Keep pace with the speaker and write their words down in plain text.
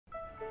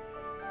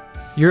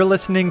You're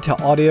listening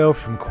to audio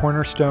from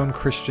Cornerstone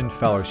Christian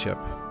Fellowship,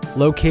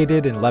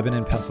 located in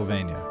Lebanon,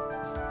 Pennsylvania.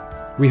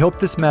 We hope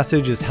this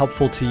message is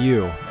helpful to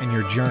you in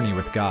your journey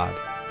with God.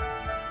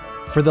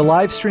 For the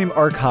live stream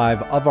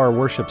archive of our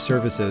worship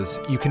services,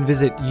 you can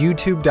visit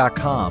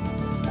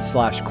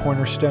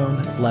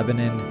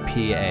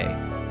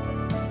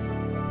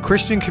youtube.com/cornerstonelebanonpa.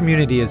 Christian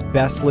community is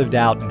best lived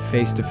out in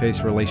face-to-face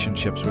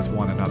relationships with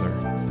one another.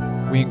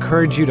 We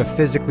encourage you to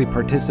physically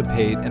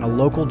participate in a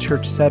local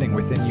church setting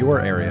within your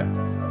area.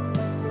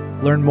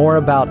 Learn more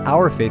about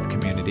our faith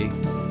community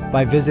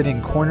by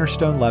visiting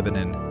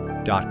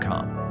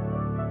cornerstonelebanon.com.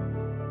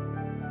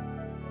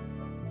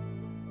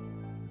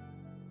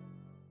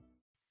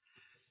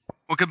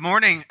 Well, good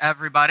morning,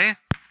 everybody.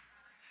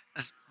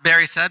 As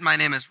Barry said, my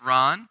name is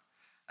Ron.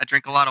 I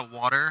drink a lot of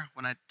water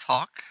when I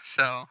talk,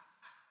 so.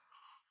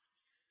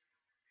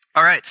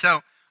 All right,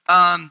 so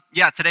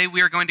today we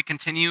are going to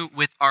continue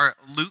with our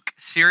Luke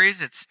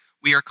series.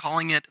 We are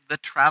calling it the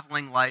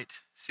Traveling Light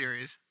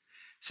series.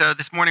 So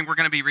this morning we're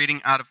going to be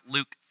reading out of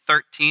Luke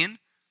 13,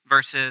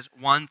 verses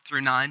 1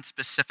 through 9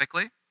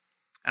 specifically,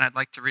 and I'd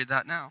like to read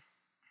that now.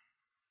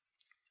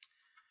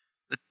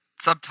 The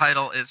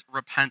subtitle is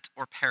Repent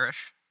or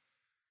Perish.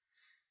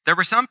 There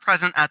were some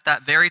present at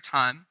that very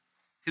time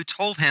who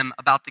told him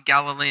about the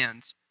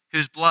Galileans,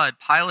 whose blood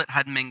Pilate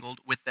had mingled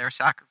with their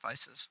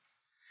sacrifices.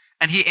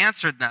 And he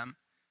answered them,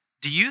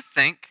 "Do you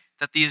think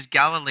that these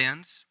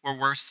Galileans were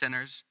worse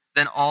sinners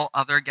than all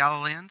other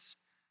Galileans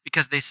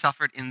because they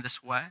suffered in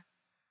this way?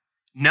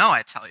 No,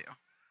 I tell you,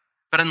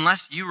 but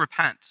unless you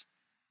repent,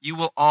 you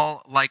will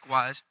all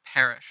likewise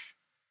perish.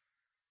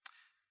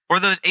 Or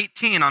those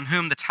 18 on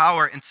whom the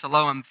tower in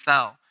Siloam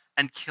fell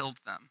and killed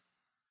them.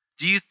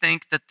 Do you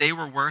think that they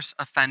were worse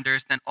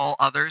offenders than all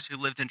others who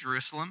lived in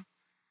Jerusalem?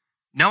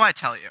 No, I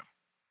tell you,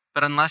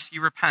 but unless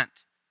you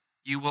repent,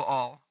 you will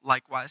all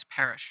likewise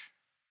perish."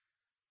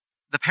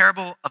 The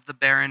parable of the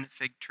barren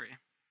fig tree.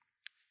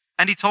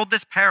 And he told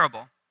this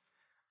parable.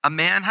 A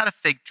man had a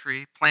fig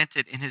tree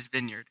planted in his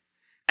vineyard,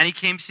 and he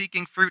came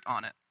seeking fruit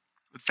on it,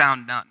 but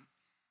found none.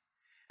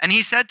 And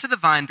he said to the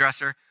vine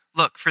dresser,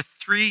 "Look, for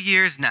 3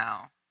 years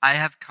now I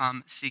have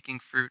come seeking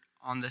fruit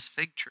on this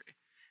fig tree,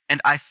 and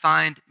I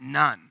find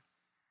none.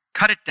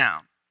 Cut it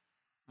down.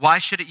 Why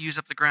should it use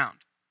up the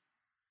ground?"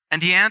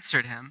 And he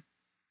answered him,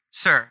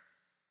 "Sir,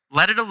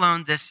 let it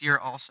alone this year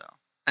also,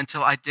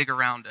 until I dig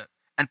around it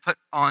and put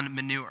on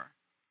manure.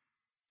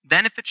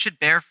 Then if it should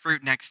bear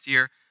fruit next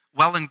year,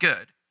 well and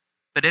good,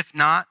 but if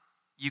not,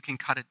 you can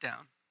cut it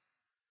down."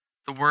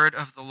 The word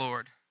of the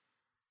Lord.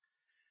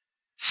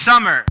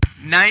 Summer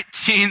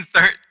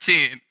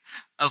 1913.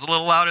 That was a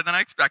little louder than I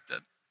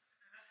expected.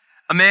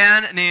 A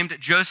man named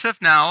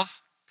Joseph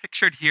Niles,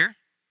 pictured here,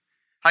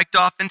 hiked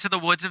off into the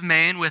woods of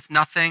Maine with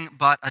nothing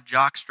but a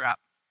jockstrap,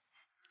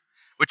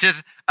 which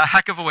is a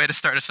heck of a way to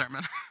start a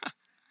sermon.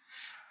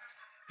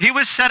 He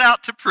was set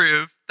out to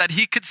prove that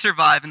he could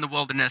survive in the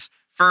wilderness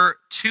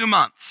for 2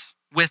 months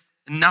with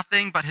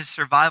nothing but his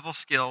survival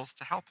skills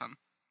to help him.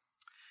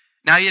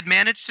 Now, he had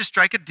managed to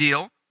strike a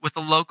deal with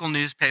the local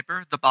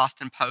newspaper, the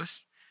Boston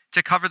Post,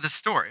 to cover the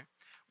story,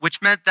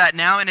 which meant that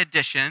now, in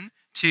addition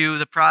to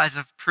the prize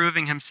of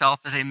proving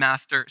himself as a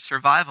master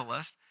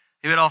survivalist,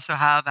 he would also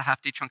have a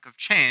hefty chunk of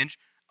change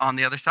on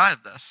the other side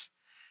of this.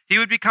 He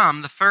would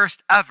become the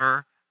first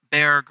ever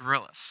Bear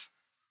Grylls.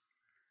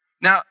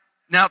 Now,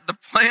 the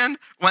plan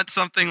went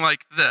something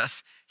like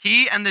this.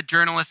 He and the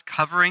journalist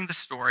covering the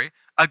story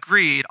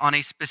agreed on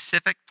a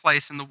specific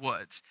place in the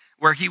woods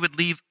where he would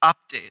leave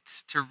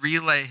updates to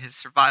relay his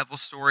survival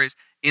stories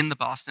in the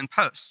Boston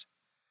Post.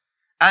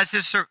 As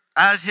his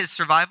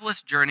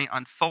survivalist journey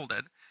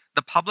unfolded,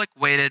 the public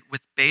waited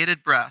with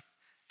bated breath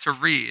to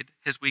read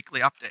his weekly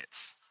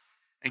updates.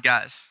 And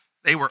guys,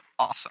 they were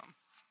awesome.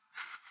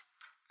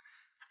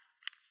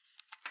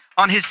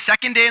 On his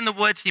second day in the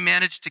woods, he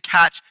managed to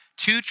catch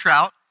 2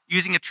 trout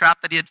using a trap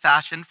that he had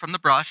fashioned from the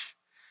brush.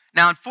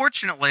 Now,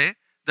 unfortunately,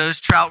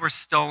 those trout were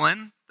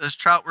stolen.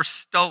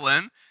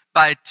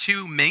 By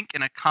 2 mink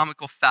in a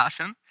comical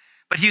fashion.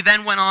 But he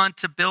then went on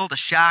to build a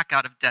shack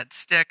out of dead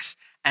sticks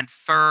and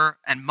fur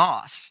and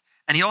moss.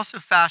 And he also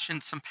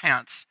fashioned some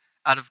pants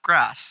out of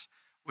grass,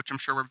 which I'm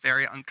sure were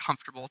very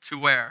uncomfortable to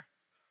wear.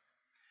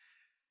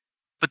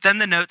 But then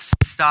the notes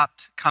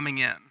stopped coming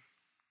in.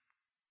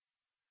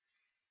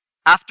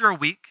 After a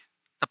week,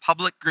 the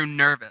public grew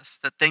nervous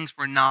that things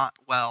were not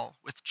well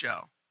with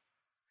Joe.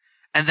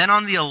 And then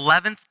on the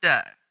 11th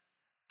day,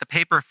 the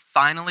paper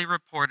finally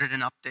reported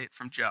an update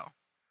from Joe.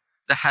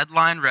 The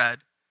headline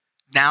read,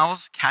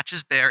 "Niles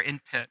catches bear in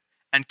pit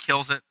and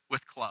kills it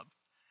with club."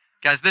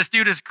 Guys, this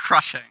dude is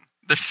crushing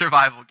the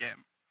survival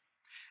game.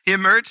 He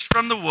emerged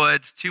from the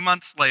woods 2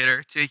 months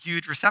later to a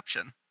huge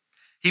reception.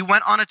 He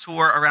went on a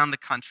tour around the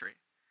country.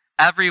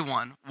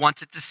 Everyone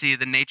wanted to see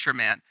the nature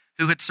man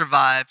who had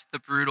survived the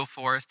brutal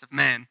forest of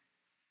Maine.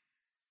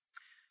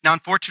 Now,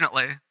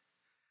 unfortunately,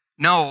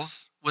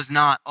 Knowles was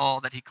not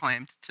all that he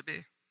claimed to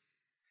be.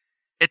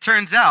 It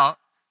turns out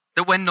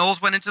that when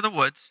Knowles went into the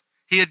woods,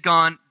 he had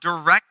gone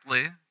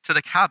directly to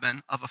the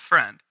cabin of a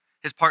friend,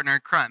 his partner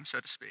in crime, so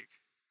to speak.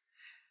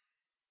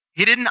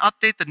 He didn't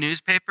update the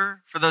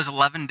newspaper for those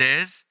 11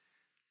 days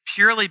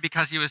purely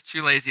because he was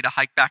too lazy to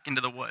hike back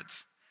into the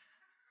woods.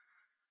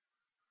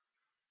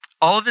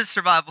 All of his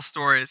survival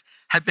stories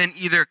had been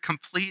either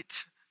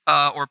complete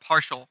or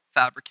partial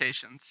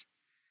fabrications.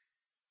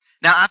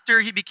 Now, after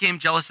he became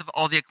jealous of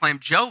all the acclaim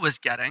Joe was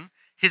getting,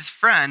 his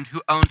friend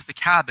who owned the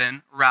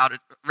cabin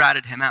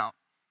ratted him out.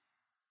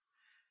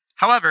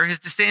 However, his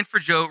disdain for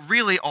Joe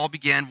really all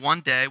began one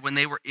day when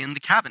they were in the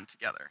cabin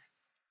together.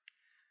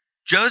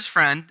 Joe's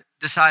friend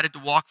decided to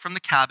walk from the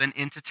cabin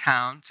into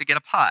town to get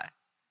a pie,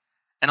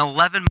 an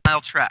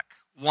 11-mile trek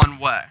one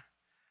way.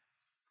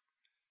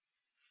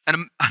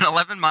 An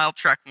 11-mile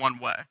trek one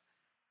way.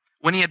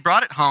 When he had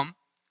brought it home,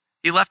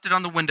 he left it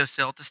on the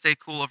windowsill to stay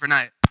cool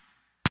overnight.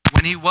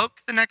 When he woke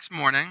the next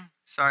morning,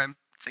 sorry, I'm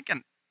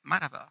thinking I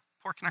might have a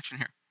poor connection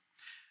here.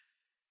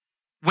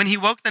 When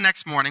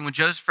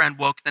Joe's friend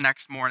woke the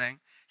next morning,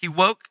 he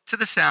woke to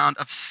the sound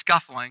of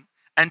scuffling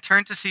and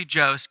turned to see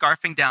Joe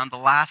scarfing down the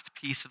last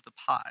piece of the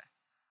pie.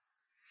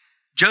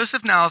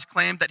 Joseph Niles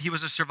claimed that he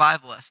was a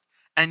survivalist,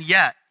 and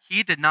yet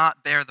he did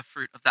not bear the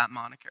fruit of that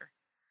moniker.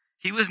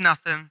 He was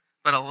nothing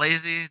but a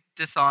lazy,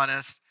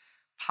 dishonest,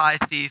 pie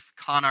thief,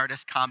 con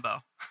artist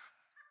combo.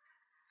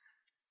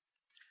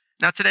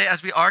 Now today,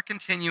 as we are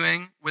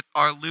continuing with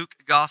our Luke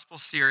Gospel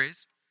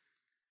series,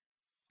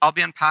 I'll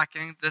be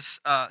unpacking this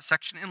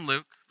section in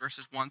Luke,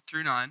 verses 1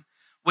 through 9,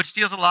 which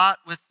deals a lot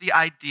with the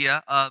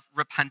idea of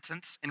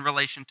repentance in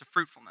relation to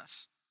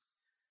fruitfulness.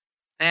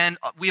 And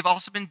we've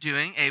also been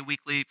doing a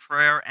weekly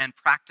prayer and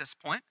practice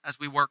point as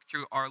we work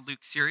through our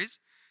Luke series.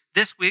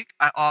 This week,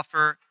 I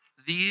offer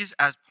these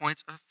as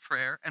points of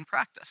prayer and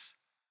practice.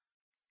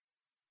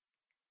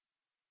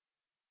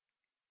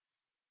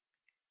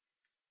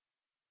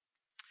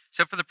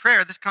 So for the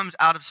prayer, this comes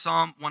out of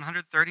Psalm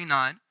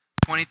 139,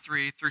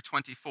 23 through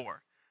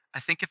 24. I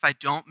think if I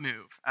don't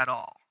move at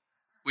all,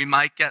 we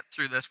might get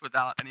through this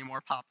without any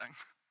more popping.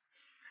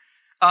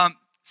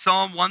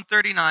 Psalm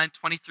 139,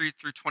 23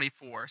 through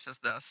 24 says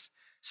this: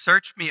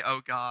 "Search me,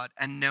 O God,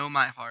 and know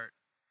my heart.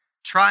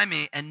 Try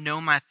me and know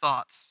my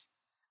thoughts,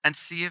 and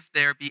see if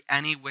there be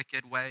any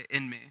wicked way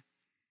in me,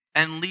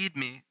 and lead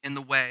me in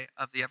the way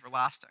of the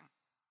everlasting."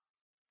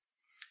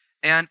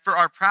 And for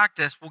our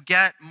practice, we'll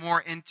get more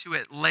into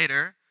it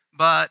later,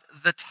 but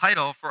the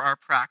title for our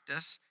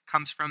practice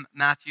comes from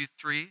Matthew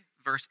 3,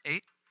 verse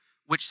 8,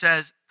 which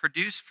says,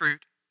 "Produce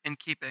fruit in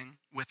keeping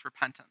with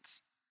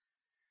repentance."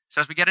 So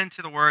as we get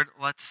into the word,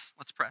 let's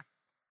pray.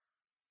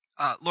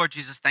 Lord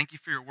Jesus, thank you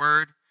for your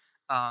word.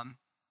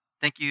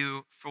 Thank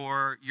you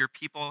for your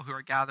people who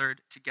are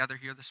gathered together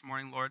here this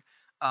morning, Lord.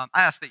 I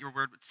ask that your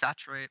word would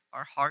saturate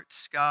our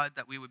hearts, God,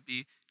 that we would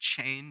be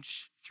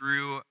changed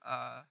through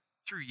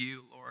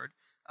you, Lord,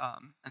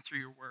 and through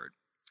your word.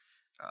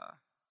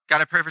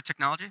 God, I pray for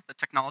technology, that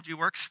technology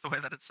works the way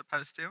that it's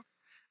supposed to.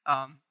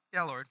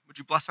 Yeah, Lord, would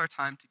you bless our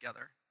time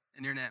together?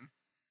 In your name,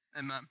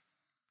 amen.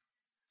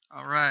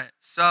 All right,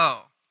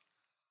 so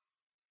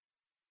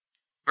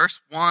verse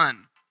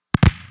 1.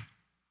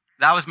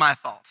 That was my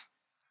fault.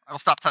 I will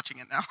stop touching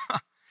it now.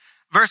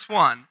 Verse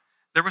 1.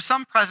 "There were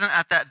some present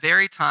at that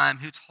very time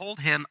who told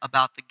him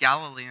about the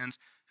Galileans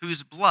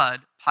whose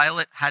blood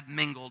Pilate had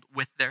mingled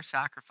with their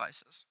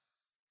sacrifices."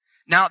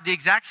 Now, the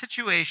exact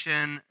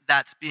situation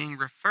that's being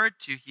referred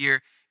to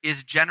here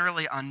is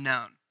generally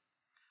unknown,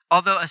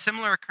 although a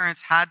similar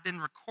occurrence had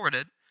been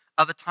recorded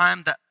of a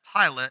time that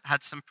Pilate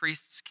had some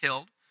priests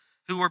killed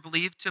who were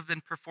believed to have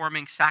been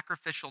performing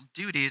sacrificial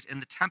duties in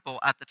the temple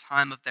at the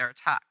time of their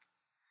attack.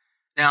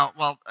 Now,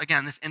 while,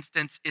 again, this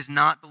instance is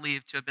not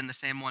believed to have been the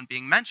same one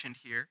being mentioned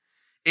here,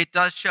 it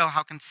does show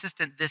how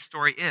consistent this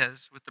story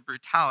is with the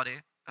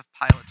brutality of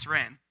Pilate's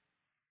reign.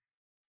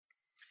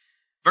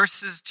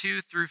 Verses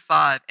 2 through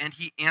 5, "And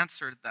he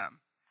answered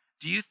them,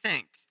 'Do you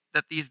think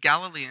that these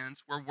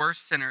Galileans were worse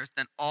sinners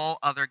than all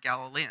other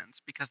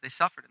Galileans because they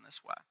suffered in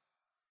this way?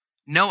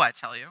 No, I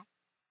tell you,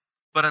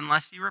 but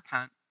unless you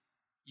repent,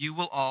 you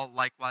will all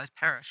likewise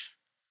perish.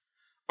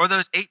 Or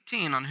those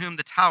 18 on whom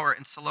the tower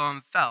in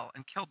Siloam fell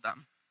and killed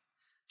them.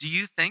 Do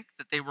you think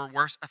that they were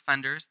worse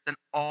offenders than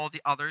all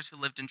the others who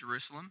lived in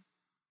Jerusalem?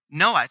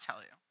 No, I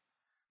tell you,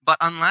 but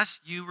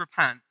unless you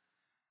repent,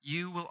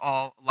 you will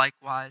all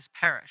likewise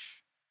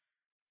perish.'"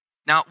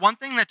 Now, one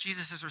thing that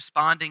Jesus is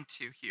responding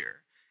to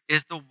here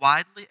is the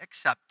widely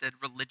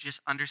accepted religious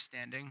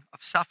understanding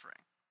of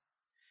suffering.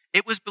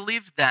 It was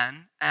believed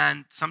then,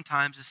 and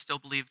sometimes is still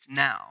believed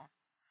now,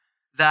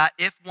 that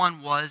if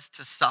one was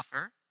to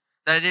suffer,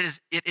 that it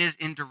is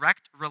in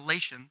direct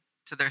relation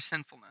to their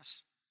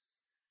sinfulness.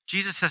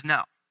 Jesus says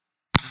no,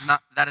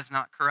 that is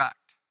not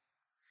correct.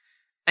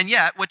 And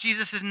yet, what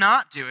Jesus is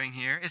not doing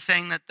here is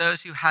saying that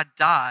those who had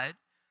died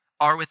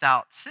are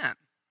without sin.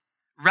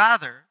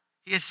 Rather,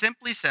 he is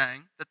simply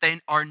saying that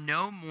they are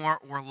no more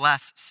or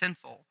less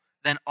sinful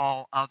than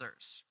all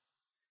others.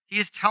 He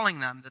is telling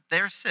them that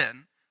their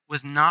sin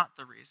was not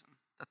the reason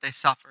that they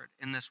suffered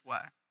in this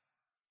way.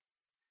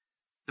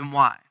 Then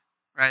why?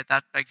 Right?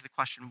 That begs the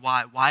question,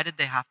 why? Why did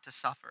they have to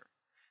suffer?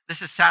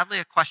 This is sadly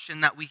a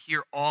question that we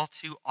hear all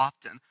too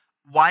often.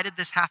 Why did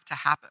this have to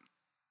happen?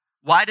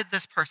 Why did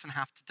this person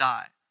have to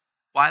die?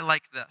 Why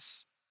like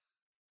this?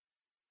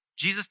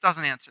 Jesus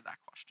doesn't answer that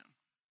question.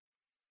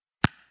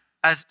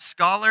 As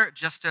scholar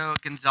Justo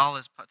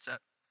Gonzalez puts it,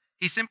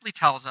 he simply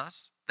tells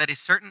us that a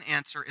certain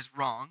answer is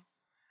wrong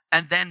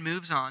and then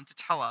moves on to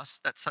tell us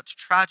that such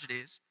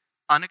tragedies,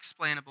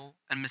 unexplainable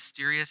and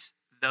mysterious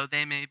though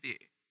they may be,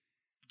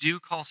 do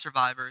call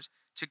survivors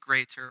to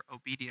greater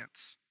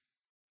obedience.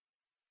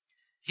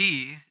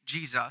 He,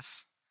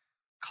 Jesus,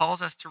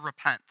 calls us to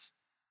repent,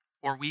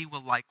 or we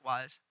will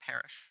likewise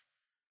perish.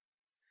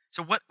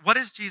 So what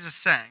is Jesus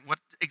saying? What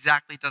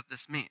exactly does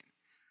this mean?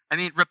 I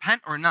mean,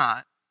 repent or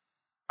not,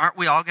 aren't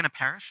we all going to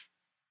perish?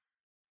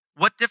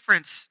 What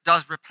difference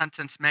does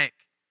repentance make?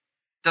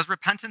 Does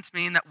repentance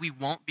mean that we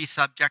won't be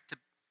subject to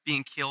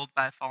being killed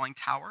by a falling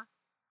tower?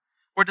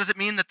 Or does it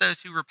mean that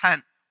those who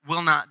repent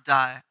will not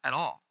die at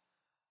all?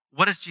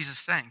 What is Jesus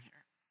saying here?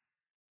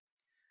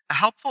 A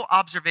helpful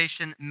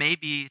observation may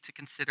be to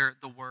consider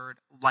the word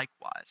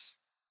likewise.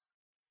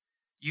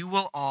 You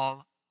will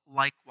all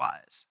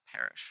likewise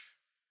perish.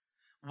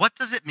 What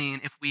does it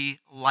mean if we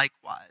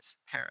likewise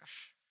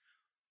perish?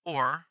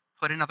 Or,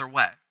 put another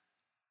way,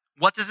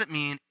 what does it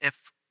mean if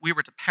we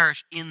were to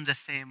perish in the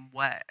same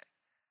way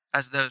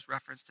as those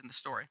referenced in the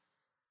story?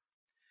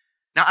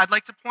 Now, I'd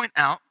like to point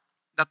out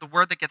that the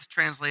word that gets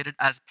translated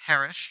as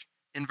perish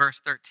in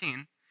verse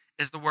 13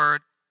 is the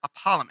word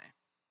apollome,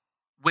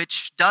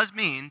 which does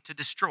mean to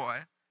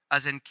destroy,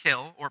 as in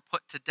kill or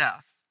put to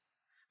death,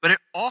 but it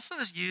also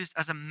is used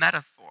as a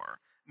metaphor,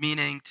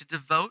 meaning to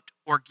devote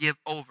or give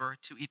over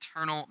to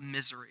eternal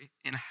misery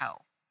in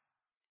hell.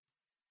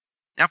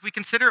 Now, if we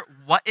consider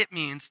what it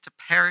means to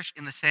perish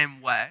in the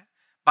same way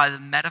by the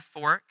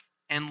metaphoric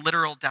and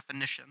literal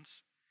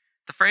definitions,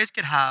 the phrase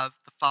could have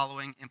the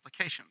following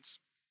implications.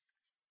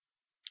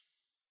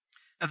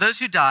 Now, those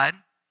who died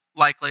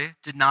likely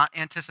did not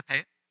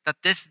anticipate that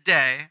this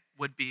day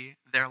would be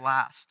their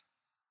last.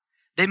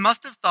 They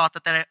must have thought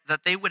that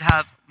they would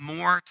have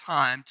more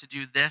time to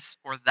do this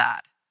or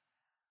that.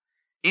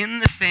 In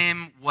the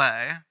same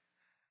way,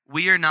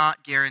 we are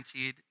not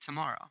guaranteed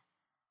tomorrow.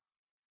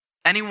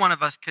 Any one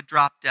of us could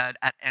drop dead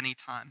at any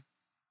time.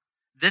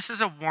 This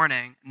is a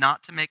warning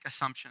not to make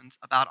assumptions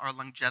about our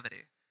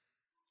longevity.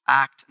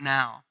 Act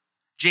now.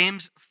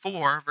 James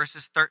 4,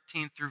 verses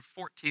 13 through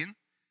 14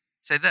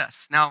 say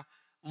this. Now,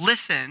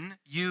 listen,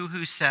 you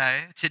who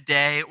say,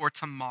 today or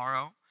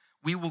tomorrow,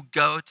 we will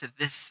go to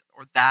this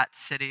or that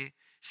city,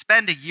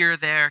 spend a year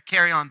there,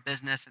 carry on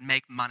business, and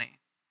make money.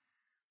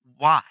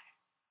 Why?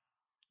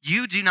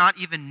 You do not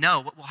even know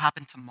what will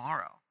happen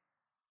tomorrow.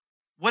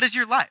 What is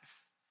your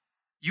life?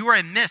 You are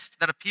a mist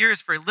that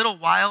appears for a little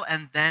while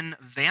and then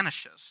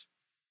vanishes.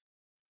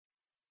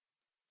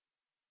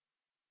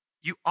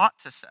 You ought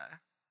to say,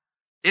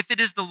 if it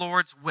is the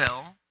Lord's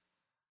will,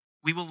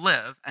 we will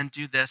live and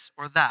do this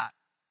or that.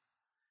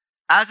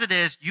 As it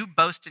is, you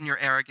boast in your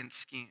arrogant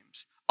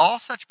schemes. All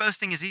such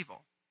boasting is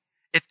evil.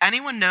 If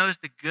anyone knows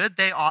the good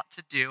they ought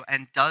to do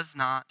and does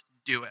not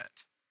do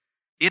it,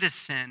 it is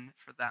sin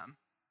for them.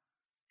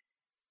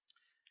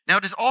 Now,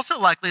 it is also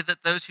likely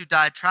that those who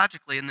died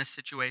tragically in this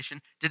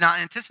situation did not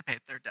anticipate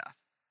their death,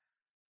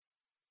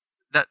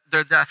 that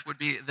their death would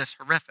be this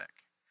horrific.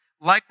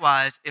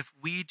 Likewise, if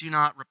we do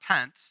not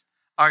repent,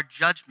 our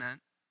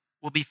judgment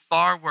will be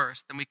far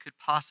worse than we could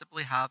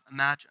possibly have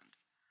imagined.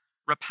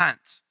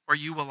 Repent, or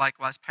you will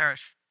likewise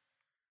perish.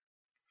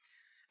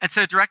 And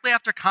so directly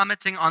after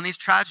commenting on these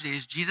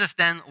tragedies, Jesus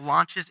then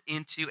launches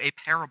into a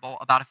parable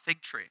about a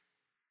fig tree.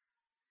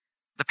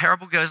 The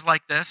parable goes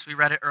like this. We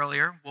read it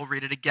earlier. We'll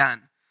read it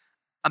again.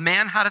 A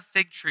man had a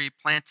fig tree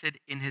planted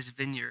in his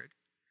vineyard,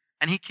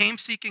 and he came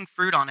seeking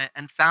fruit on it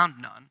and found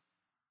none.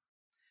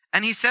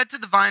 And he said to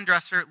the vine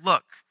dresser,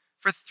 look,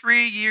 for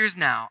 3 years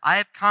now I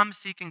have come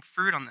seeking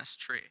fruit on this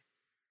tree,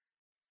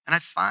 and I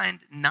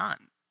find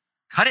none.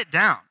 Cut it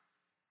down.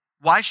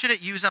 Why should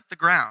it use up the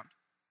ground?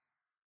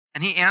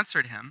 And he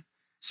answered him,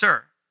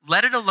 sir,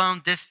 let it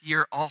alone this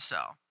year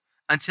also,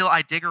 until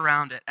I dig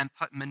around it and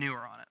put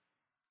manure on it.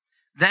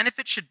 Then if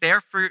it should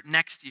bear fruit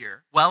next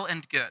year, well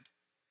and good.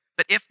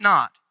 But if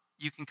not,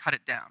 you can cut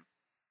it down.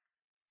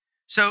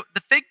 So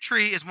the fig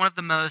tree is one of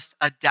the most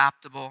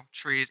adaptable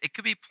trees. It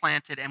could be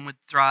planted and would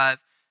thrive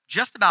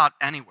just about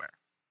anywhere.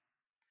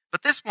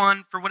 But this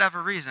one, for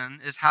whatever reason,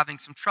 is having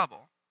some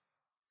trouble.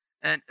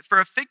 And for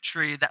a fig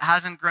tree that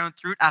hasn't grown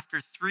fruit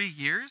after 3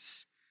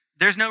 years,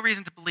 there's no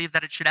reason to believe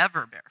that it should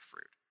ever bear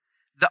fruit.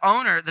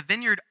 The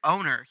vineyard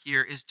owner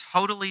here is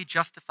totally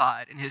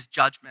justified in his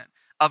judgment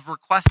of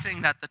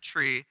requesting that the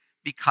tree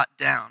be cut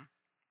down.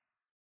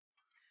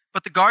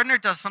 But the gardener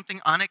does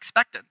something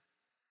unexpected.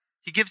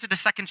 He gives it a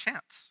second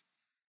chance.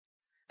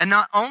 And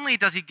not only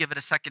does he give it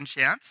a second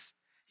chance,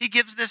 he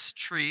gives this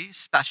tree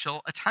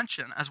special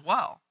attention as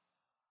well.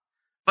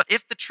 But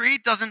if the tree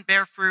doesn't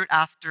bear fruit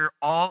after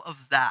all of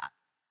that,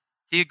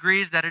 he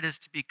agrees that it is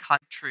to be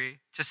cut tree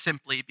to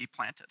simply be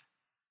planted.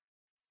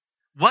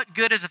 What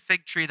good is a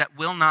fig tree that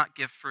will not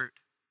give fruit?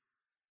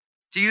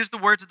 To use the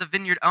words of the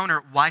vineyard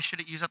owner, why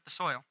should it use up the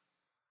soil?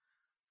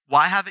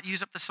 Why have it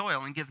use up the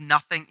soil and give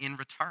nothing in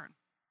return?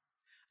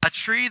 A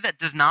tree that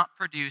does not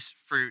produce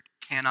fruit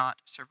cannot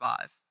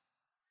survive.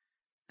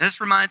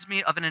 This reminds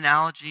me of an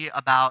analogy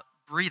about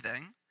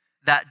breathing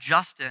that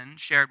Justin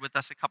shared with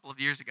us a couple of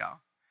years ago.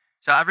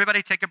 So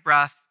everybody take a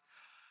breath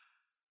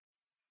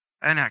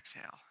and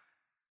exhale.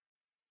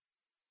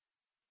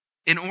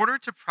 In order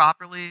to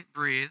properly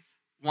breathe,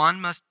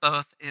 one must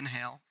both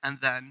inhale and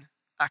then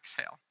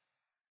exhale.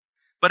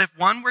 But if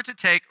one were to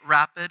take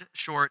rapid,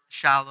 short,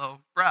 shallow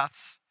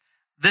breaths,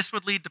 this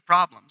would lead to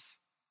problems.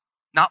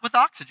 Not with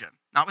oxygen,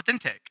 not with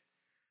intake,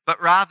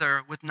 but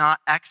rather with not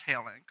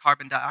exhaling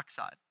carbon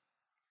dioxide.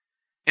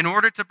 In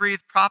order to breathe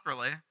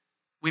properly,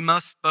 we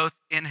must both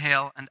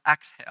inhale and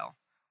exhale.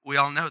 We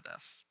all know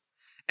this.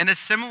 In a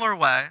similar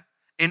way,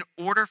 in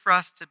order for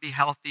us to be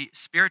healthy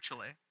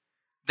spiritually,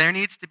 there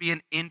needs to be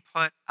an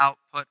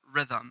input-output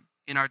rhythm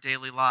in our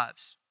daily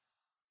lives.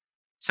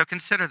 So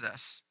consider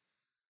this.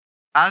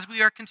 As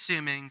we are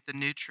consuming the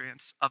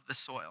nutrients of the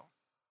soil,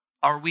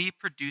 are we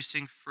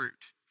producing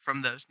fruit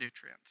from those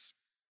nutrients?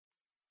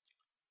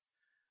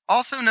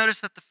 Also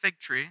notice that the fig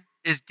tree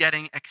is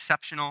getting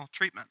exceptional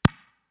treatment.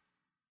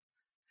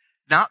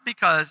 Not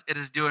because it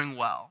is doing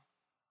well,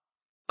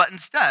 but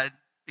instead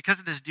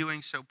because it is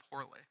doing so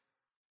poorly.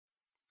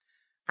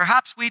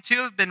 Perhaps we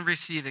too have been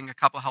receiving a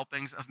couple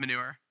helpings of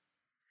manure.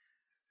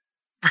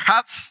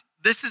 Perhaps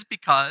this is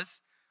because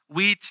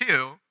we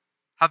too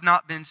have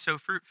not been so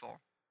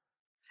fruitful.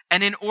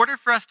 And in order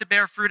for us to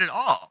bear fruit at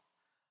all,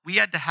 we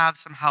had to have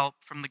some help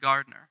from the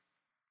gardener.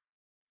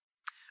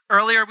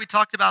 Earlier, we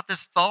talked about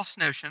this false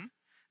notion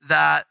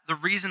that the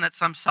reason that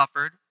some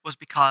suffered was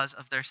because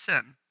of their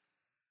sin.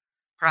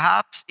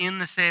 Perhaps in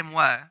the same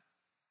way,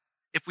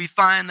 if we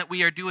find that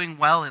we are doing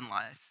well in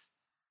life,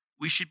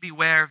 we should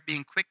beware of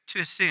being quick to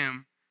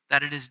assume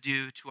that it is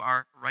due to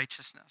our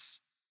righteousness.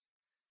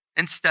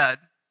 Instead,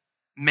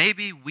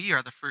 maybe we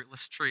are the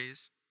fruitless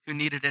trees who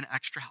needed an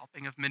extra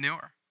helping of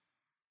manure.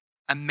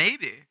 And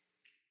maybe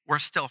we're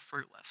still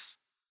fruitless.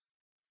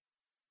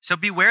 So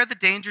beware the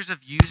dangers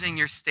of using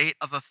your state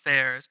of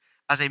affairs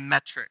as a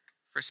metric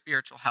for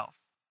spiritual health.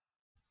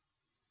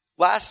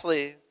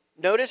 Lastly,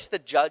 notice the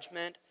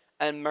judgment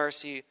and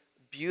mercy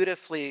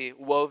beautifully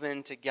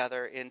woven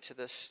together into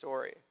this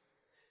story.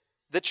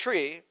 The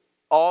tree,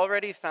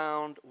 already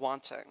found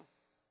wanting,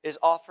 is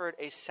offered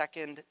a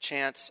second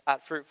chance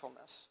at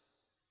fruitfulness.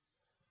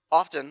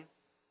 Often,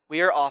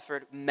 we are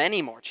offered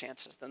many more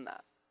chances than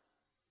that.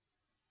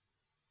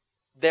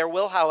 There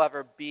will,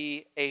 however,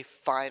 be a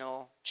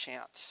final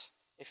chance,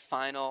 a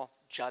final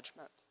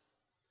judgment.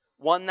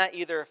 One that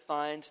either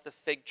finds the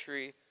fig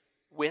tree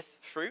with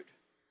fruit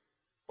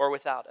or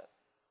without it.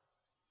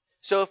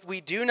 So if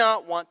we do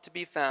not want to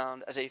be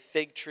found as a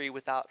fig tree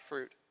without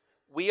fruit,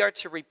 we are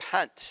to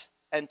repent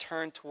and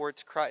turn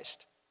towards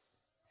Christ.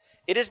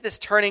 It is this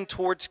turning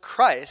towards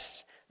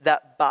Christ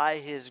that by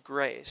his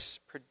grace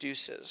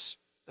produces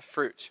the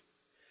fruit.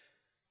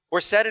 Or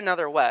said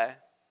another way,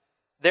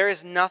 there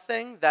is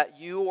nothing that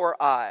you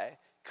or I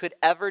could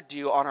ever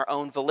do on our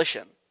own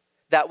volition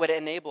that would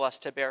enable us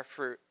to bear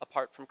fruit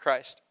apart from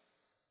Christ.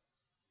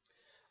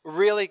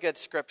 Really good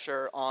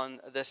scripture on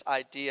this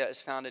idea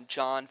is found in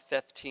John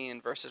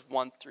 15, verses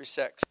 1 through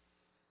 6.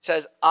 It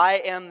says,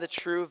 I am the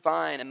true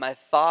vine, and my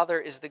Father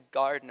is the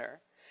gardener.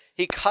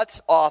 He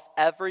cuts off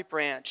every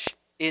branch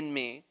in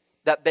me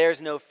that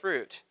bears no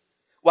fruit,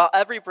 while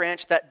every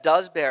branch that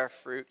does bear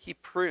fruit, he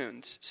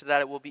prunes so that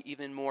it will be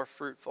even more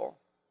fruitful.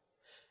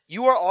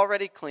 You are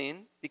already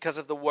clean because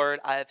of the word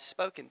I have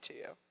spoken to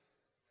you.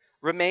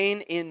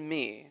 Remain in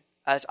me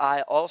as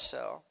I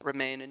also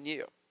remain in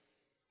you.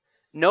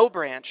 No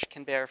branch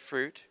can bear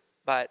fruit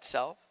by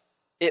itself.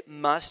 It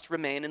must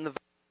remain in the vine.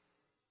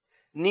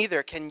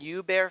 Neither can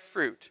you bear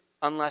fruit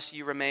unless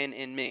you remain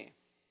in me.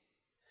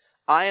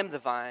 I am the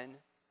vine,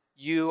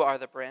 you are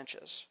the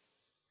branches.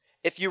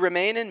 If you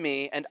remain in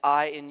me and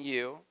I in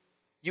you,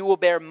 you will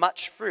bear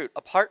much fruit.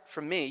 Apart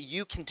from me,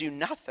 you can do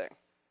nothing.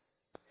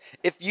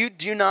 If you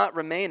do not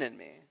remain in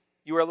me,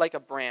 you are like a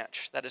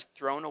branch that is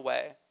thrown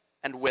away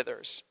and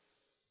withers.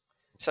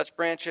 Such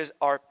branches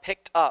are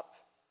picked up,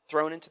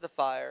 thrown into the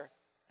fire,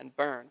 and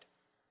burned.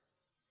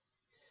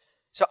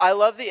 So I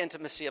love the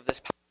intimacy of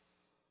this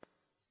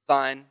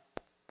vine.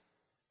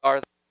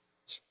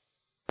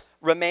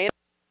 Remain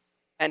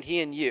and he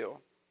in you,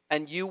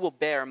 and you will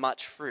bear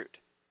much fruit.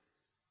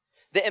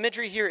 The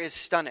imagery here is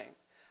stunning.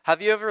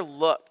 Have you ever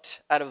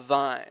looked at a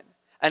vine?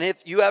 And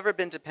have you ever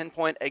been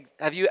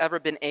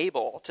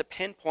able to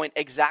pinpoint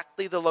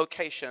exactly the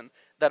location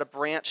that a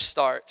branch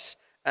starts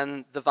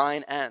and the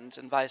vine ends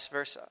and vice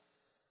versa?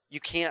 You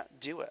can't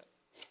do it.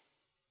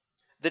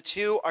 The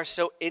two are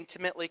so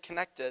intimately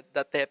connected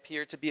that they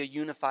appear to be a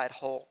unified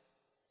whole.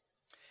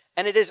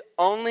 And it is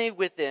only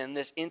within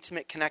this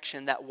intimate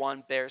connection that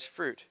one bears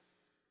fruit.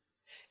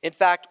 In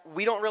fact,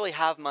 we don't really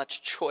have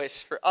much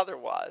choice for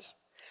otherwise.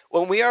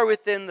 When we are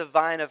within the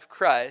vine of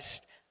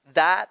Christ,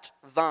 that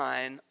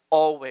vine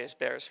always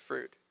bears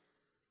fruit.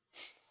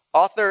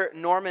 Author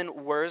Norman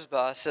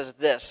Wurzba says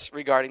this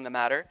regarding the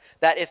matter,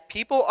 that if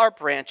people are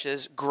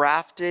branches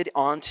grafted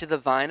onto the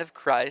vine of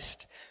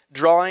Christ,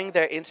 drawing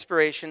their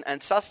inspiration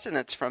and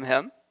sustenance from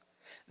him,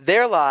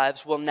 their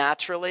lives will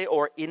naturally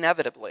or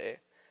inevitably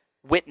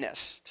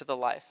witness to the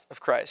life of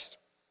Christ.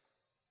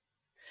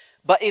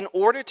 But in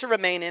order to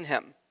remain in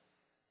him,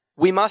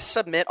 we must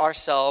submit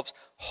ourselves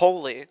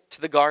wholly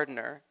to the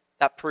gardener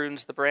that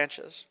prunes the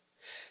branches,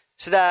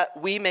 so that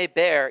we may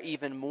bear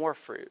even more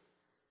fruit.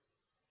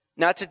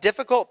 Now, it's a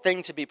difficult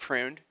thing to be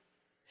pruned.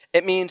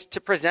 It means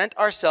to present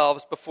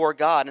ourselves before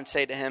God and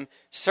say to him,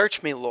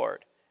 "Search me,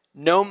 Lord,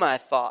 know my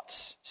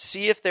thoughts,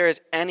 see if there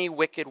is any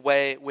wicked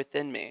way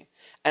within me,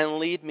 and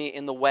lead me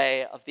in the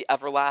way of the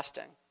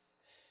everlasting."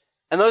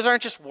 And those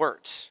aren't just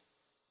words.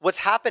 What's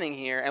happening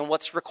here and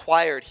what's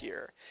required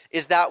here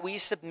is that we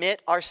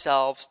submit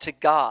ourselves to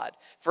God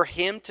for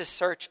him to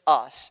search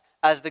us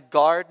as the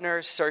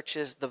gardener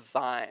searches the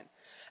vine,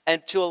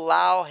 and to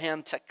allow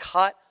him to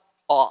cut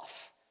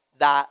off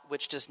that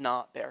which does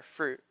not bear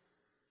fruit.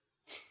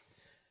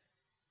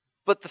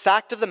 But the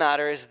fact of the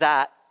matter is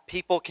that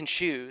people can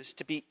choose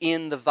to be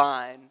in the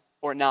vine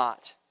or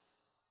not.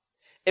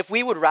 If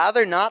we would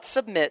rather not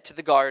submit to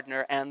the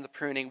gardener and the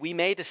pruning, we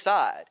may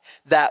decide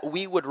that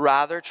we would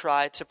rather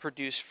try to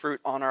produce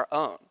fruit on our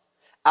own,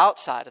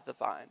 outside of the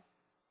vine.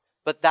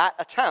 But that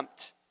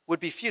attempt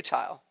would be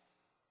futile.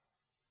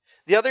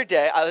 The other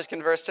day, I was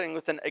conversing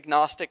with an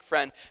agnostic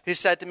friend who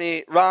said to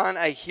me, "Ron,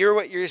 I hear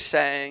what you're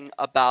saying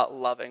about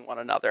loving one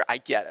another. I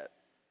get it.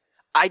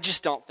 I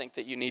just don't think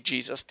that you need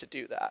Jesus to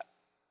do that."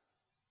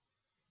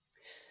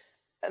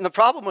 And the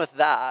problem with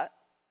that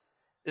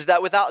is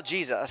that without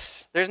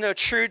Jesus, there's no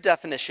true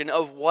definition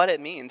of what it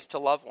means to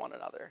love one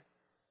another.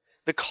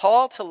 The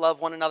call to love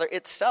one another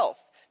itself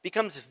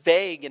becomes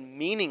vague and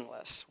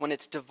meaningless when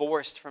it's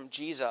divorced from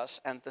Jesus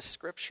and the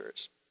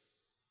scriptures.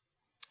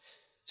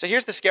 So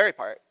here's the scary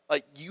part.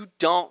 You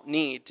don't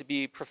need to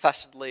be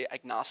professedly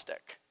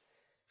agnostic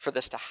for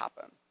this to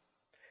happen.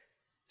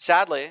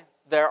 Sadly,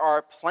 there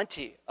are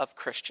plenty of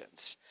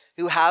Christians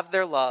who have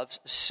their loves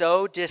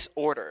so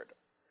disordered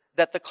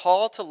that the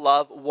call to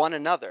love one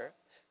another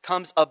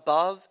comes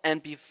above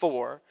and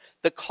before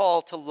the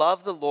call to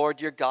love the Lord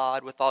your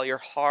God with all your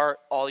heart,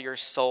 all your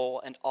soul,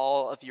 and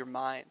all of your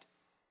mind.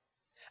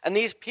 And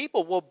these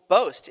people will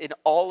boast in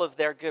all of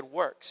their good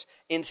works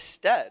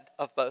instead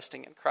of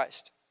boasting in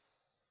Christ.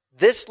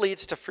 This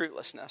leads to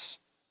fruitlessness.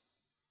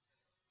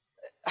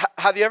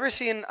 Have you ever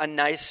seen a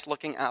nice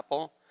looking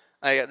apple?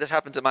 This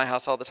happens at my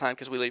house all the time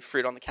because we leave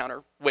fruit on the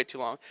counter way too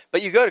long.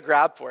 But you go to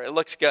grab for it, it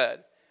looks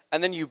good.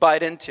 And then you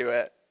bite into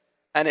it,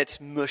 and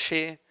it's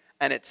mushy,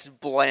 and it's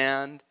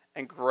bland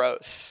and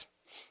gross.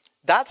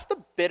 That's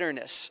the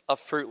bitterness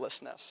of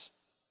fruitlessness.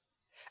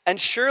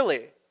 And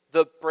surely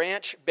the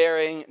branch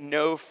bearing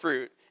no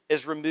fruit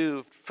is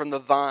removed from the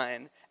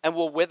vine and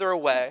will wither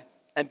away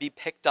and be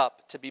picked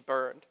up to be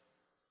burned.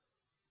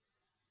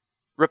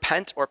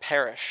 Repent or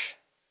perish.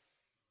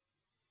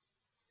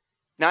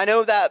 Now, I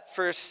know that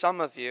for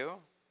some of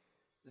you,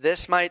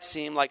 this might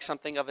seem like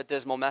something of a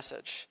dismal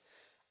message.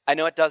 I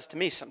know it does to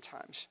me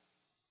sometimes.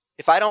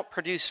 If I don't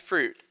produce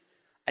fruit,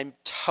 I'm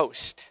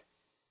toast.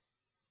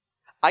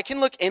 I can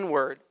look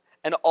inward,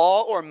 and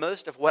all or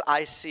most of what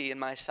I see in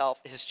myself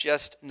is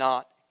just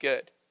not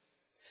good.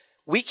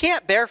 We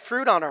can't bear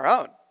fruit on our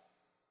own.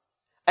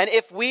 And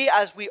if we,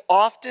 as we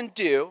often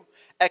do,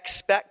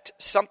 expect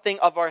something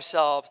of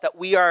ourselves that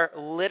we are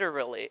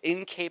literally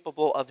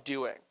incapable of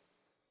doing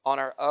on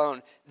our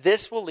own,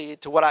 this will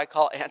lead to what I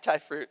call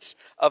anti-fruits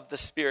of the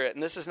Spirit.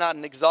 And this is not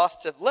an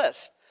exhaustive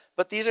list,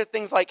 but these are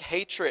things like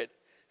hatred,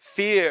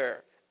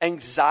 fear,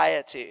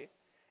 anxiety,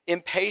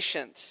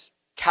 impatience,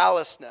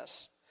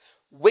 callousness,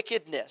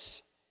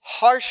 wickedness,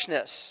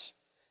 harshness,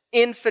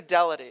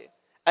 infidelity,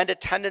 and a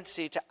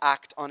tendency to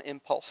act on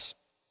impulse.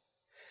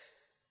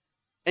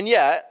 And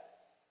yet,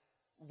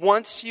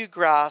 once you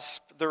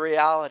grasp the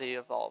reality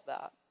of all of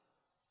that,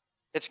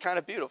 it's kind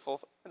of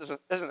beautiful, isn't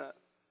it?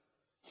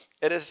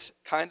 It is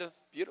kind of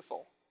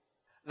beautiful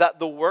that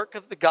the work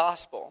of the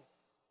gospel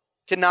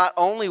can not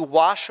only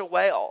wash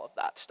away all of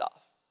that stuff,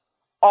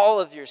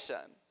 all of your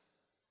sin,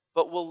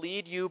 but will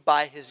lead you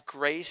by his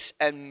grace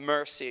and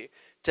mercy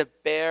to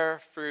bear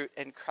fruit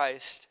in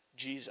Christ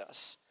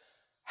Jesus.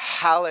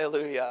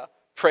 Hallelujah.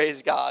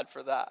 Praise God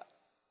for that.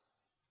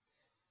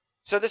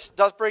 So this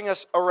does bring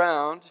us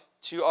around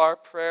to our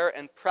prayer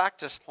and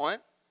practice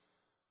point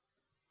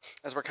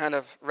as we're kind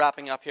of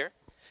wrapping up here.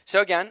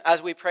 So again,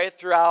 as we pray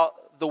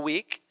throughout the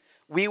week,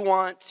 we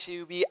want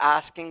to be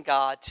asking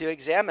God to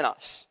examine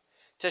us,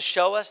 to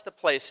show us the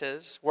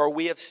places where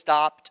we have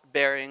stopped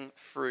bearing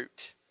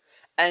fruit,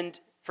 and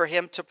for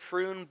him to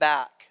prune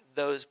back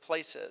those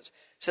places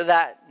so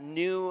that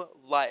new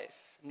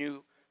life,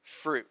 new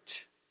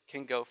fruit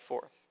can go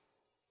forth.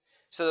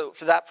 So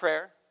for that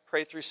prayer,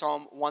 pray through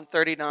Psalm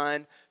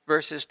 139,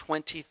 verses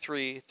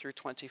 23 through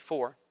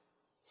 24.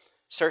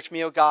 Search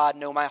me, O God,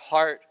 know my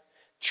heart.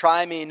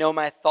 Try me, know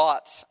my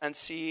thoughts, and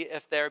see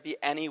if there be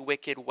any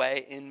wicked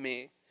way in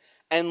me,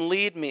 and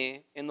lead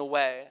me in the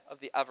way of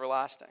the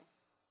everlasting.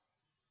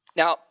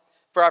 Now,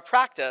 for our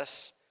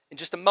practice, in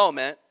just a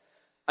moment,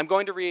 I'm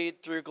going to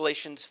read through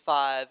Galatians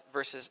 5,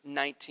 verses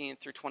 19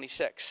 through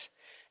 26.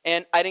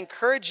 And I'd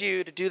encourage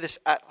you to do this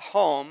at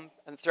home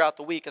and throughout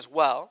the week as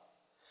well.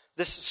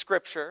 This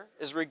scripture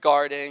is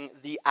regarding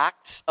the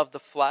acts of the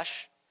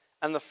flesh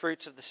and the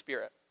fruits of the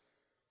Spirit.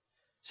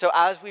 So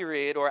as we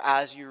read, or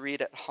as you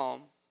read at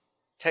home,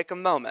 take a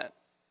moment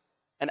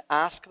and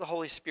ask the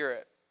Holy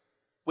Spirit,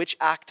 which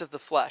act of the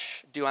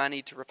flesh do I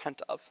need to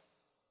repent of?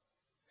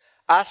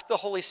 Ask the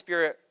Holy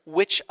Spirit,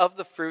 which of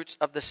the fruits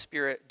of the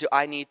Spirit do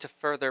I need to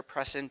further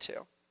press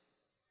into?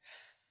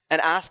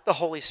 And ask the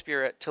Holy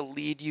Spirit to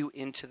lead you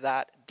into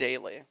that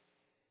daily.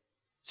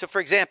 So for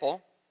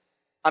example,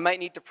 I might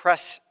need to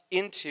press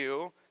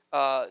into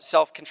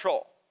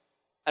self-control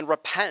and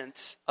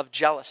repent of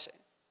jealousy.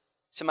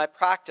 So my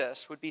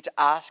practice would be to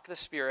ask the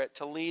Spirit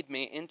to lead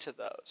me into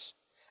those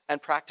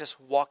and practice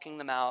walking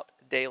them out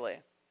daily.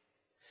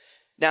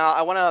 Now,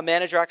 I want to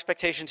manage our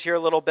expectations here a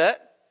little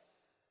bit.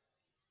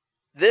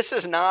 This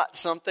is not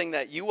something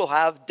that you will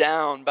have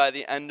down by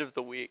the end of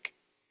the week.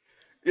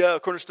 Yeah,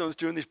 Cornerstone's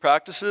doing these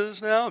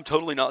practices now. I'm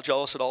totally not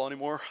jealous at all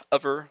anymore,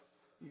 ever.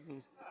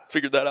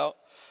 Figured that out.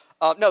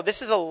 No,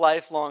 this is a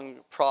lifelong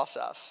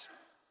process.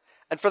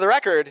 And for the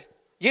record,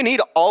 you need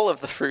all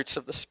of the fruits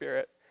of the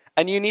Spirit.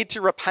 And you need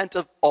to repent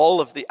of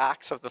all of the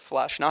acts of the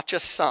flesh, not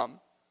just some.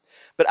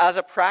 But as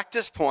a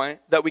practice point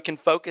that we can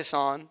focus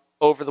on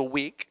over the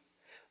week,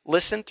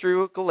 listen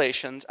through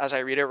Galatians as I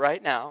read it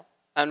right now,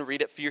 and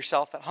read it for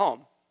yourself at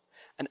home.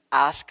 And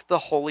ask the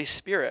Holy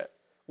Spirit,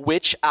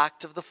 which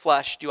act of the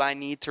flesh do I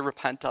need to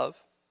repent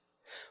of?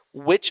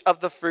 Which of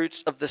the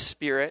fruits of the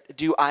Spirit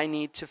do I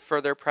need to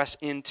further press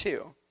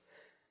into?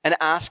 And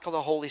ask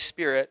the Holy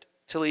Spirit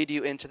to lead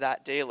you into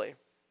that daily.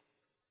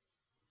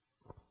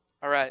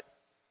 All right.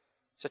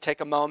 So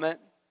take a moment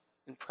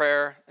in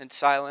prayer and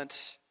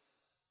silence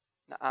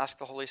and ask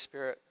the Holy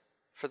Spirit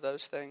for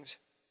those things.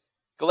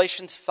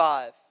 Galatians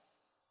 5,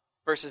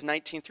 verses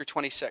 19 through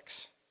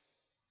 26.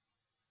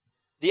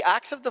 The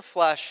acts of the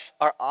flesh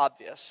are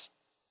obvious: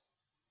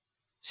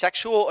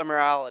 sexual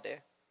immorality,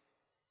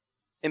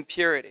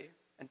 impurity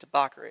and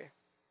debauchery,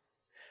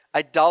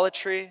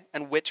 idolatry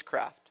and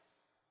witchcraft,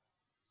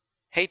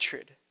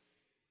 hatred,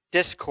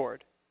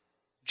 discord,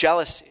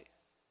 jealousy,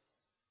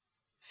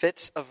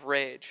 fits of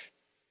rage,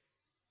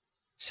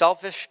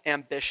 selfish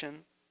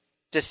ambition,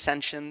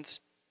 dissensions,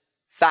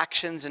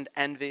 factions and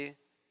envy,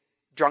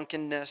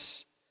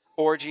 drunkenness,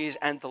 orgies,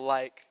 and the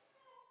like.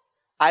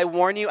 I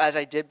warn you, as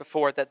I did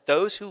before, that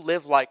those who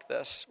live like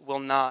this will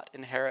not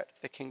inherit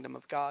the kingdom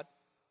of God.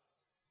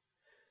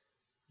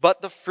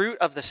 But the fruit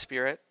of the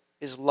Spirit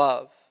is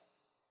love,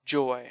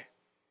 joy,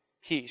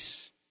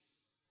 peace,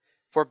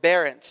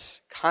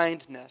 forbearance,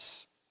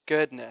 kindness,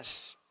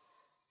 goodness,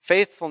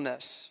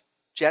 faithfulness,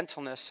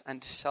 gentleness,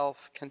 and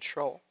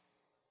self-control.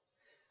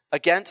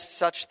 Against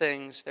such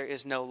things there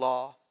is no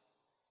law.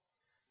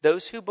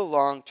 Those who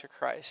belong to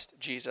Christ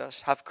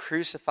Jesus have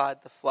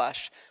crucified the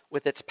flesh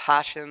with its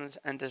passions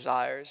and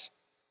desires.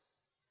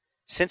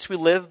 Since we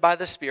live by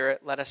the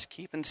Spirit, let us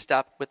keep in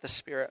step with the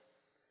Spirit.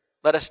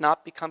 Let us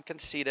not become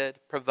conceited,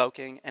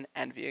 provoking, and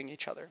envying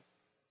each other.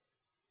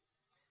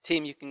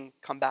 Team, you can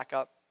come back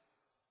up.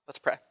 Let's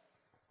pray.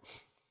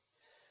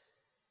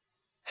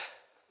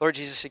 Lord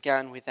Jesus,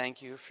 again, we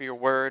thank you for your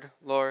word,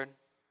 Lord.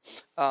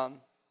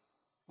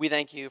 We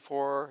thank you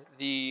for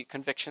the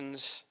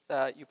convictions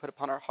that you put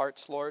upon our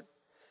hearts, Lord.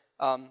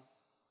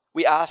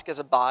 We ask as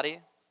a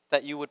body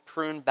that you would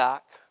prune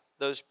back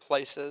those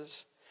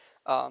places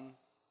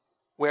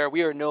where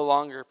we are no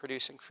longer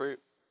producing fruit.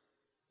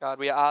 God,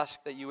 we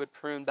ask that you would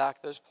prune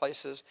back those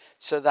places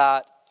so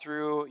that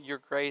through your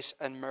grace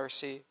and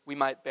mercy we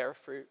might bear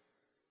fruit.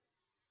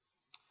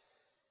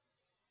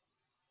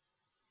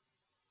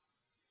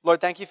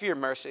 Lord, thank you for your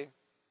mercy.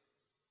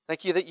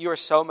 Thank you that you are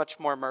so much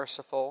more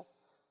merciful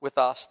with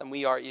us than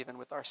we are even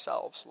with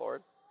ourselves,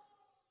 Lord.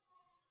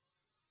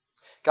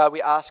 God,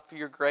 we ask for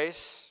your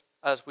grace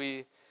as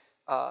we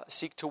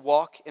seek to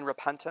walk in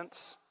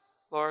repentance.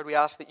 Lord, we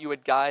ask that you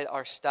would guide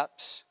our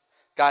steps,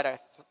 guide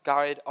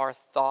our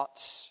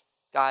thoughts,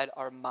 guide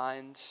our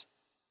minds,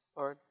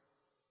 Lord.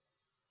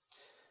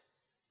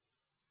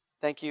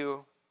 Thank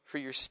you for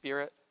your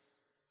Spirit.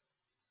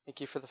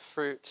 Thank you for the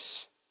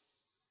fruits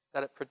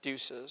that it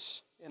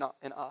produces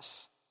in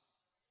us.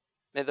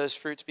 May those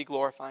fruits be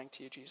glorifying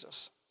to you,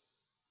 Jesus.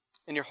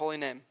 In your holy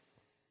name,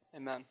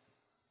 amen.